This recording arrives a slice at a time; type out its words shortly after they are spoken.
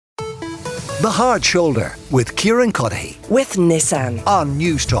The Hard Shoulder with Kieran Cuddihy with Nissan on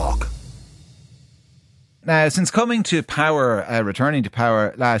News Talk. Now, since coming to power, returning to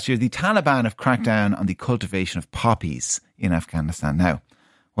power last year, the Taliban have cracked down on the cultivation of poppies in Afghanistan. Now,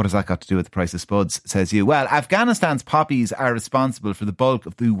 what has that got to do with the price of spuds, says you? Well, Afghanistan's poppies are responsible for the bulk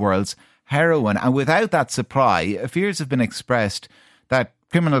of the world's heroin. And without that supply, fears have been expressed that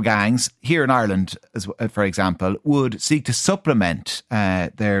criminal gangs here in Ireland, for example, would seek to supplement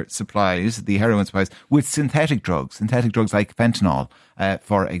their supplies, the heroin supplies, with synthetic drugs like fentanyl,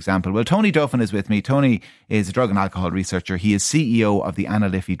 for example. Well, Tony Duffin is with me. Tony is a drug and alcohol researcher. He is CEO of the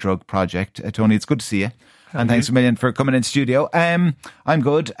Liffey Drug Project. Tony, it's good to see you. And thanks a million for coming in studio. I'm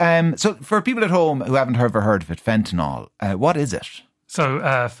good. So for people at home who haven't ever heard of it, fentanyl, what is it? So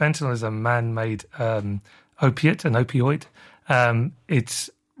fentanyl is a man-made opiate, an opioid. It's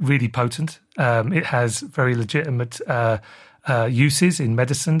really potent. It has very legitimate uses in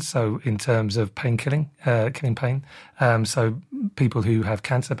medicine, so in terms of painkilling, killing pain. So people who have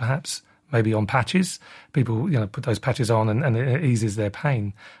cancer, perhaps, maybe on patches, people put those patches on and it eases their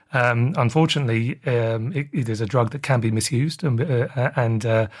pain. Unfortunately, it is a drug that can be misused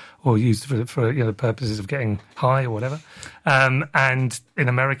and or used for purposes of getting high or whatever. And in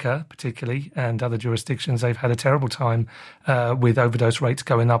America, particularly, and other jurisdictions, they've had a terrible time with overdose rates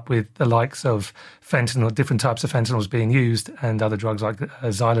going up, with the likes of fentanyl, different types of fentanyls being used, and other drugs like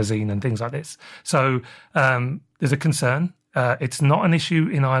xylazine and things like this. So there's a concern. It's not an issue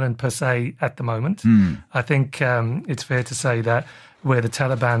in Ireland per se at the moment. I think it's fair to say that where the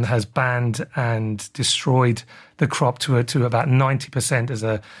Taliban has banned and destroyed the crop to about 90%, as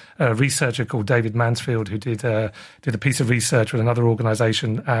a researcher called David Mansfield, who did a piece of research with another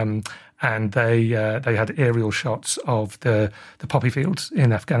organisation, and they had aerial shots of the poppy fields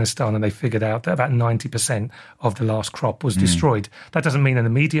in Afghanistan, and they figured out that about 90% of the last crop was destroyed. That doesn't mean an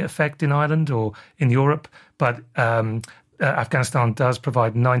immediate effect in Ireland or in Europe, but Afghanistan does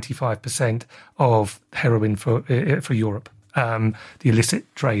provide 95% of heroin for Europe, the illicit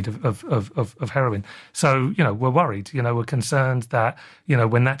trade of heroin. So, we're worried. We're concerned that,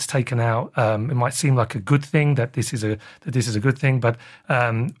 when that's taken out, it might seem like a good thing, that this is a good thing, but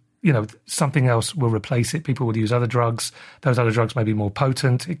something else will replace it. People will use other drugs. Those other drugs may be more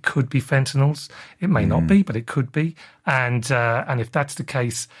potent. It could be fentanyls. It may not be, but it could be. And if that's the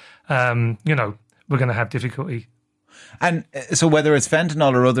case, we're going to have difficulty. And so whether it's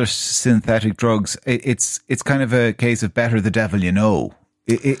fentanyl or other synthetic drugs, it's kind of a case of better the devil you know.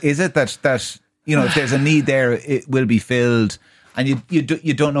 Is it that if there's a need there, it will be filled, and you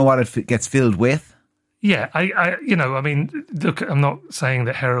don't know what it gets filled with? Yeah, look, I'm not saying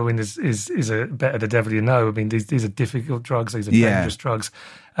that heroin is a better the devil you know. I mean, these are difficult drugs. These are dangerous drugs.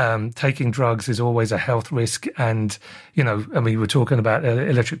 Taking drugs is always a health risk, and we were talking about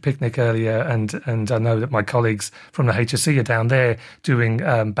Electric Picnic earlier, and I know that my colleagues from the HSE are down there doing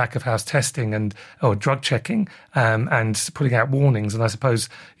back of house testing or drug checking and putting out warnings. And I suppose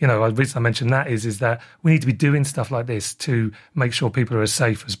the reason I mentioned that is that we need to be doing stuff like this to make sure people are as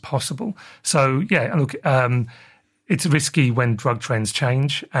safe as possible. So yeah, look. It's risky when drug trends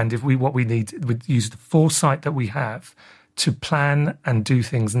change, and what we need, we use the foresight that we have to plan and do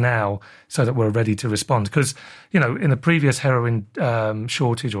things now so that we're ready to respond. Because, in the previous heroin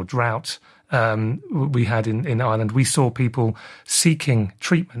shortage or drought we had in Ireland, we saw people seeking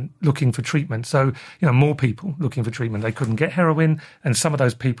treatment, looking for treatment. So, more people looking for treatment. They couldn't get heroin, and some of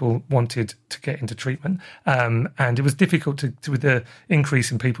those people wanted to get into treatment. And it was difficult with the increase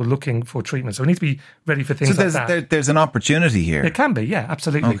in people looking for treatment. So we need to be ready for things like that. There's an opportunity here. It can be, yeah,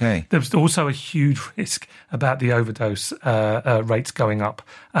 absolutely. Okay. There's also a huge risk about the overdose rates going up.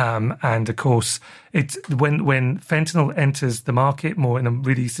 And of course, it's when fentanyl enters the market more in a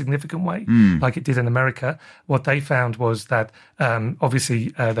really significant way, like it did in America, what they found was that obviously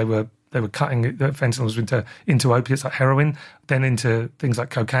they were cutting the fentanyls into opiates like heroin, then into things like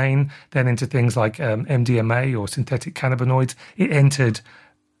cocaine, then into things like MDMA or synthetic cannabinoids. It entered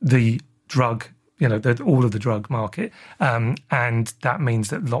the drug, all of the drug market, and that means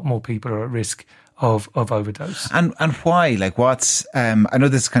that a lot more people are at risk of overdose. And why? Like, what's I know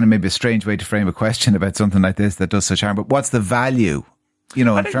this is kind of maybe a strange way to frame a question about something like this that does such harm, but what's the value,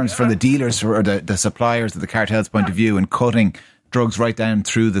 in terms from the dealers or the suppliers or the cartel's point of view in cutting drugs right down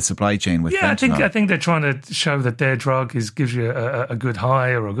through the supply chain with fentanyl? I think they're trying to show that their drug gives you a good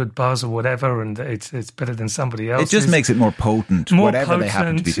high or a good buzz or whatever, and it's better than somebody else's. It just makes it more potent, whatever they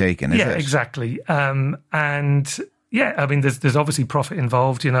happen to be taking, is it? Yeah, exactly. And Yeah, I mean, there's obviously profit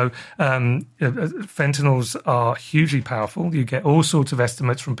involved. Fentanyls are hugely powerful. You get all sorts of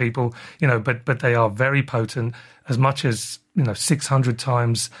estimates from people, but they are very potent, as much as 600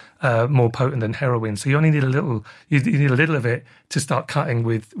 times more potent than heroin. So you only need a little. You need a little of it to start cutting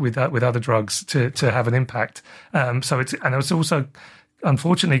with other drugs to have an impact. So it's also,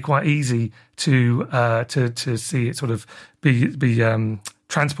 unfortunately, quite easy to see it sort of be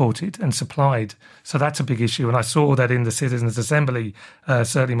transported and supplied. So that's a big issue. And I saw that in the Citizens' Assembly.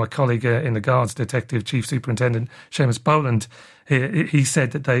 Certainly my colleague in the Guards, Detective Chief Superintendent Seamus Boland, he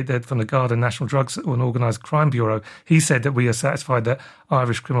said that from the Garda National Drugs and Organised Crime Bureau, he said that we are satisfied that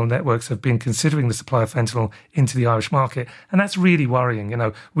Irish criminal networks have been considering the supply of fentanyl into the Irish market. And that's really worrying.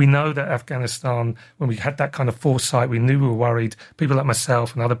 We know that Afghanistan, when we had that kind of foresight, we knew we were worried. People like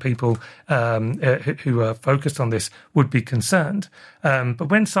myself and other people who are focused on this would be concerned. But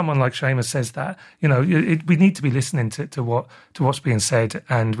when someone like Seamus says that, we need to be listening to what's being said,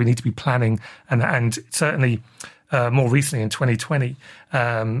 and we need to be planning. And certainly, more recently in 2020,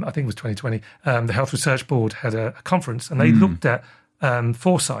 I think it was 2020, the Health Research Board had a conference, and they looked at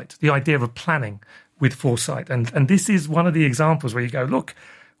foresight, the idea of planning with foresight. And this is one of the examples where you go, look,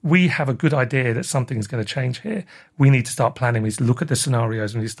 we have a good idea that something is going to change here. We need to start planning. We need to look at the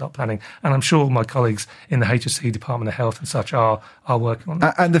scenarios. We need to start planning. And I'm sure my colleagues in the HSE, Department of Health and such are working on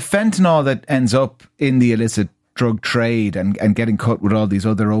that. And the fentanyl that ends up in the illicit drug trade and getting cut with all these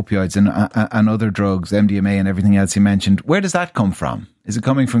other opioids and other drugs, MDMA and everything else you mentioned, where does that come from? Is it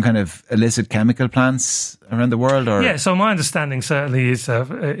coming from kind of illicit chemical plants around the world? Or? Yeah, so my understanding certainly is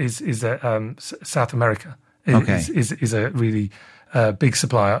that South America is a really big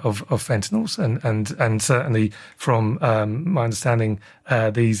supplier of fentanyls, and certainly from my understanding,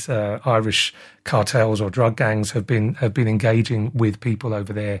 these Irish cartels or drug gangs have been engaging with people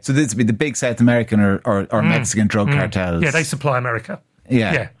over there. So this would be the big South American or Mexican drug cartels. Yeah, they supply America.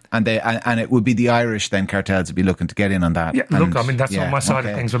 Yeah. And it would be the Irish then cartels would be looking to get in on that. Yeah, look, I mean that's not my side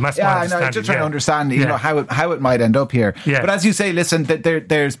of things, but that's my understanding. I'm just trying to understand, how it might end up here. Yeah. But as you say, listen,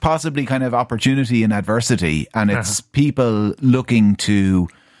 there's possibly kind of opportunity in adversity, and it's people looking to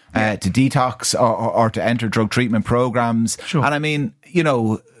detox or to enter drug treatment programs. Sure. And I mean,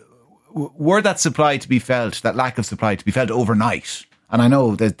 were that supply to be felt, that lack of supply to be felt overnight? And I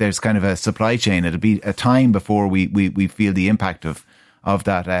know that there's kind of a supply chain. It'll be a time before we feel the impact of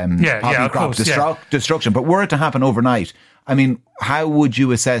that poppy crop destruction. But were it to happen overnight, I mean, how would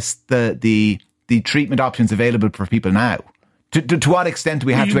you assess the treatment options available for people now? To what extent do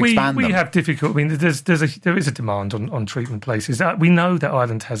we have to expand them? We have difficulty. I mean, there is a demand on treatment places. We know that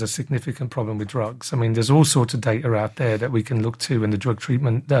Ireland has a significant problem with drugs. I mean, there's all sorts of data out there that we can look to, and the drug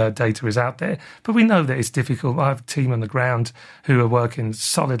treatment data is out there. But we know that it's difficult. I have a team on the ground who are working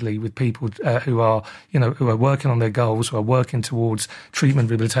solidly with people who are working on their goals, who are working towards treatment,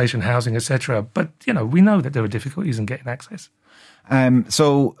 rehabilitation, housing, etc. But we know that there are difficulties in getting access.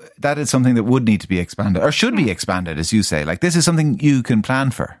 So that is something that would need to be expanded, or should be expanded, as you say. Like, this is something you can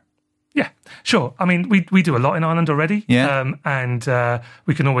plan for. Yeah, sure. I mean, we do a lot in Ireland already. Yeah. And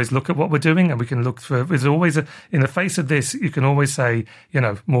we can always look at what we're doing, and we can look for, there's always, in the face of this, you can always say,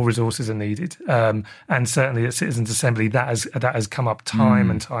 more resources are needed. And certainly at Citizens' Assembly, that has come up time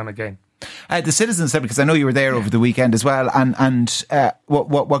and time again. The Citizens' Assembly, because I know you were there over the weekend as well, and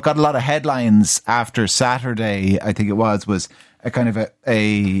what got a lot of headlines after Saturday, I think it was a kind of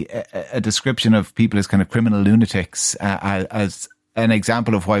a description of people as kind of criminal lunatics, as an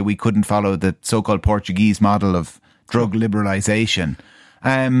example of why we couldn't follow the so-called Portuguese model of drug liberalisation.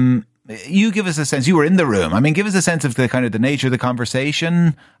 You give us a sense. You were in the room. I mean, give us a sense of the kind of the nature of the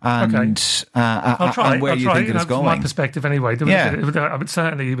conversation and where you think it is going. From my perspective, anyway.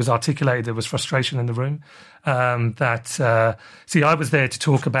 Certainly, it was articulated. There was frustration in the room. I was there to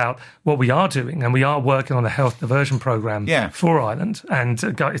talk about what we are doing, and we are working on a health diversion program for Ireland, and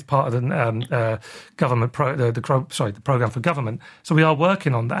it's part of the government the program for government. So we are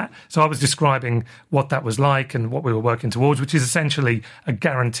working on that. So I was describing what that was like and what we were working towards, which is essentially a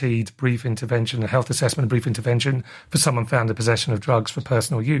guaranteed brief intervention, a health assessment, brief intervention for someone found in possession of drugs for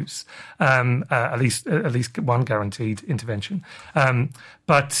personal use. At least one guaranteed intervention.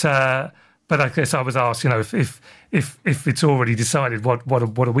 But I guess I was asked, if it's already decided, what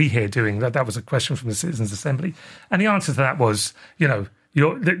are we here doing? That was a question from the Citizens' Assembly, and the answer to that was,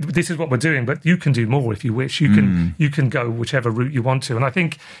 this is what we're doing, but you can do more if you wish. You can go whichever route you want to. And I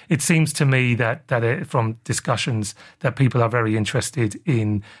think it seems to me that from discussions that people are very interested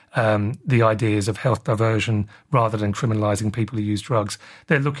in the ideas of health diversion rather than criminalising people who use drugs.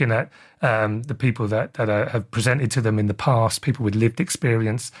 They're looking at the people that have presented to them in the past, people with lived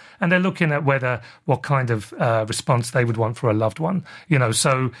experience, and they're looking at what kind of response they would want for a loved one.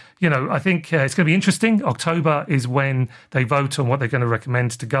 I think it's going to be interesting. October is when they vote on what they're going to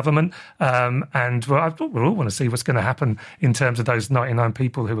recommend to government, and we all want to see what's going to happen in terms of those 99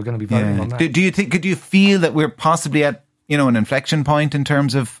 people who are going to be voting on that. Could you feel that we're possibly at an inflection point in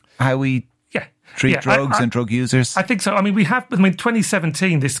terms of how we treat drugs and drug users? I think so. I mean,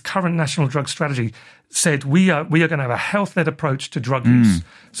 2017, this current national drug strategy said we are going to have a health-led approach to drug use.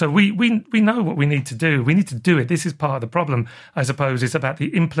 So we know what we need to do. We need to do it. This is part of the problem, I suppose. It's about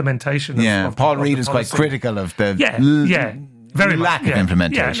the implementation of Paul Reid is quite critical of the very lack of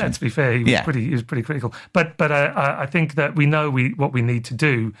implementation. Yeah, let's be fair. He was pretty critical. But I think that we know what we need to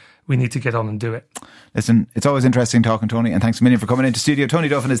do. We need to get on and do it. Listen, it's always interesting talking, Tony, and thanks a million for coming into studio. Tony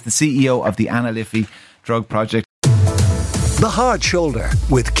Duffin is the CEO of the Anna Liffey Drug Project. The Hard Shoulder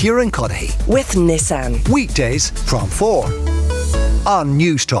with Kieran Cuddihy. With Nissan. Weekdays from 4 on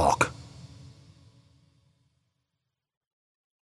News Talk.